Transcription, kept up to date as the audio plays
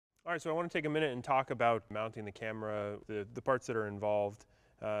All right, so I want to take a minute and talk about mounting the camera, the parts that are involved.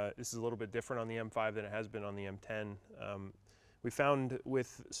 This is a little bit different on the M5 than it has been on the M10. We found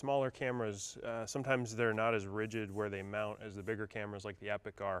with smaller cameras, sometimes they're not as rigid where they mount as the bigger cameras like the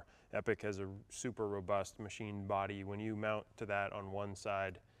Epic are. Epic has a super robust machine body. When you mount to that on one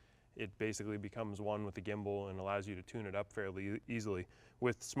side, it basically becomes one with the gimbal and allows you to tune it up fairly easily.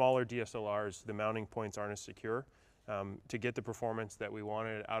 With smaller DSLRs, the mounting points aren't as secure. To get the performance that we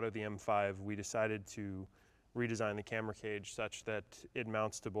wanted out of the M5, we decided to redesign the camera cage such that it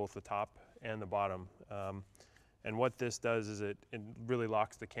mounts to both the top and the bottom. And what this does is it really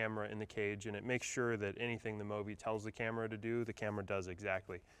locks the camera in the cage, and it makes sure that anything the MōVI tells the camera to do, the camera does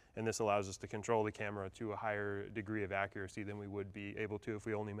exactly. And this allows us to control the camera to a higher degree of accuracy than we would be able to if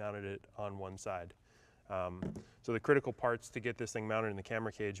we only mounted it on one side. So the critical parts to get this thing mounted in the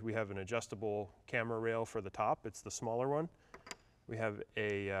camera cage, we have an adjustable camera rail for the top. It's the smaller one. We have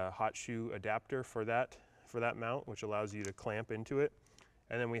a hot shoe adapter for that mount, which allows you to clamp into it.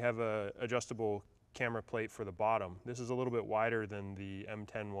 And then we have a adjustable camera plate for the bottom. This is a little bit wider than the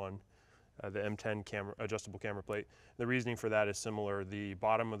M10 one, the M10 adjustable camera plate. The reasoning for that is similar. The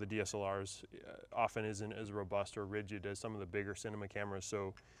bottom of the DSLRs often isn't as robust or rigid as some of the bigger cinema cameras.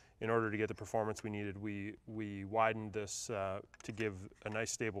 So in order to get the performance we needed, we widened this to give a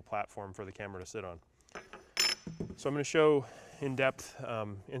nice stable platform for the camera to sit on. So I'm going to show in depth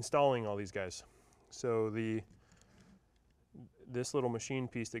installing all these guys. So this little machine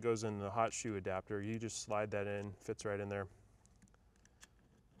piece that goes in the hot shoe adapter, you just slide that in, fits right in there.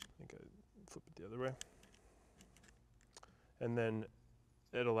 I think I flip it the other way. And then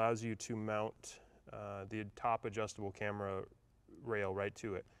it allows you to mount the top adjustable camera rail right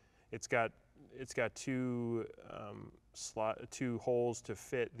to it. It's got two holes to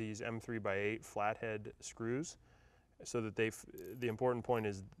fit these M3x8 flathead screws, so that the important point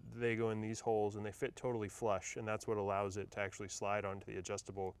is they go in these holes and they fit totally flush, and that's what allows it to actually slide onto the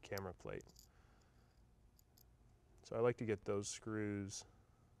adjustable camera plate. So I like to get those screws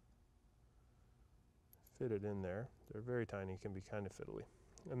fitted in there. They're very tiny, can be kind of fiddly.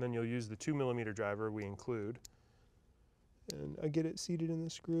 And then you'll use the 2mm driver we include. And I get it seated in the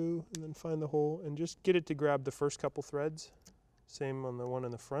screw and then find the hole and just get it to grab the first couple threads. Same on the one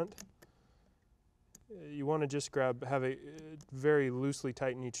in the front. You want to just have it very loosely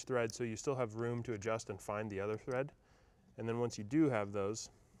tighten each thread so you still have room to adjust and find the other thread. And then once you do have those,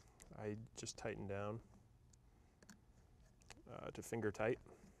 I just tighten down to finger tight.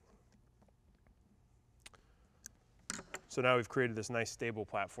 So now we've created this nice stable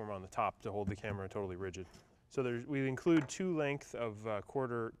platform on the top to hold the camera totally rigid. So we include two length of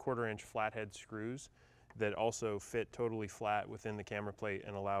quarter inch flathead screws that also fit totally flat within the camera plate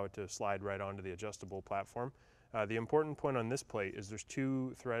and allow it to slide right onto the adjustable platform. The important point on this plate is there's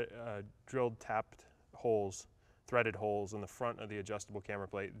two drilled tapped holes, threaded holes in the front of the adjustable camera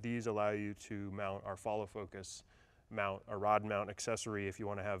plate. These allow you to mount our follow focus mount, a rod mount accessory if you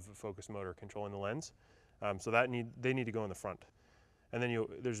want to have a focus motor controlling the lens. So they need to go in the front. And then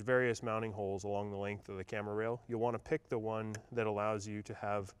there's various mounting holes along the length of the camera rail. You'll want to pick the one that allows you to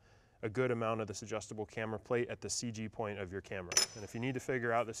have a good amount of this adjustable camera plate at the CG point of your camera. And if you need to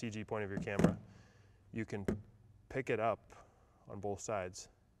figure out the CG point of your camera, you can pick it up on both sides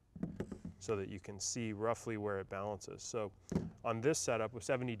so that you can see roughly where it balances. So on this setup with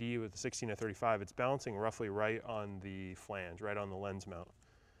 70D with the 16-35, it's balancing roughly right on the flange, right on the lens mount.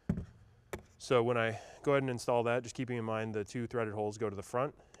 So when I go ahead and install that, just keeping in mind the two threaded holes go to the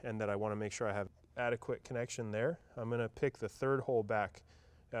front and that I want to make sure I have adequate connection there, I'm going to pick the third hole back.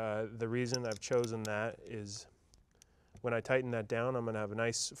 The reason I've chosen that is when I tighten that down, I'm going to have a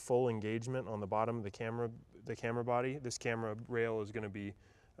nice full engagement on the bottom of the camera body. This camera rail is going to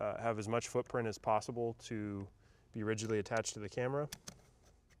have as much footprint as possible to be rigidly attached to the camera.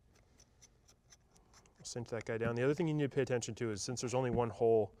 Cinch that guy down. The other thing you need to pay attention to is since there's only one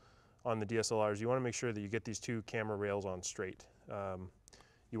hole on the DSLRs, you want to make sure that you get these two camera rails on straight.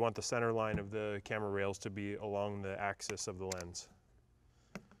 You want the center line of the camera rails to be along the axis of the lens.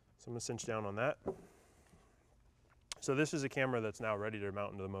 So I'm going to cinch down on that. So this is a camera that's now ready to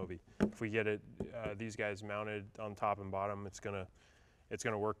mount into the MōVI. If we get these guys mounted on top and bottom, it's going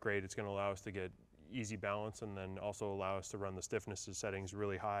to work great. It's going to allow us to get easy balance and then also allow us to run the stiffness settings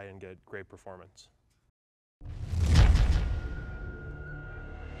really high and get great performance.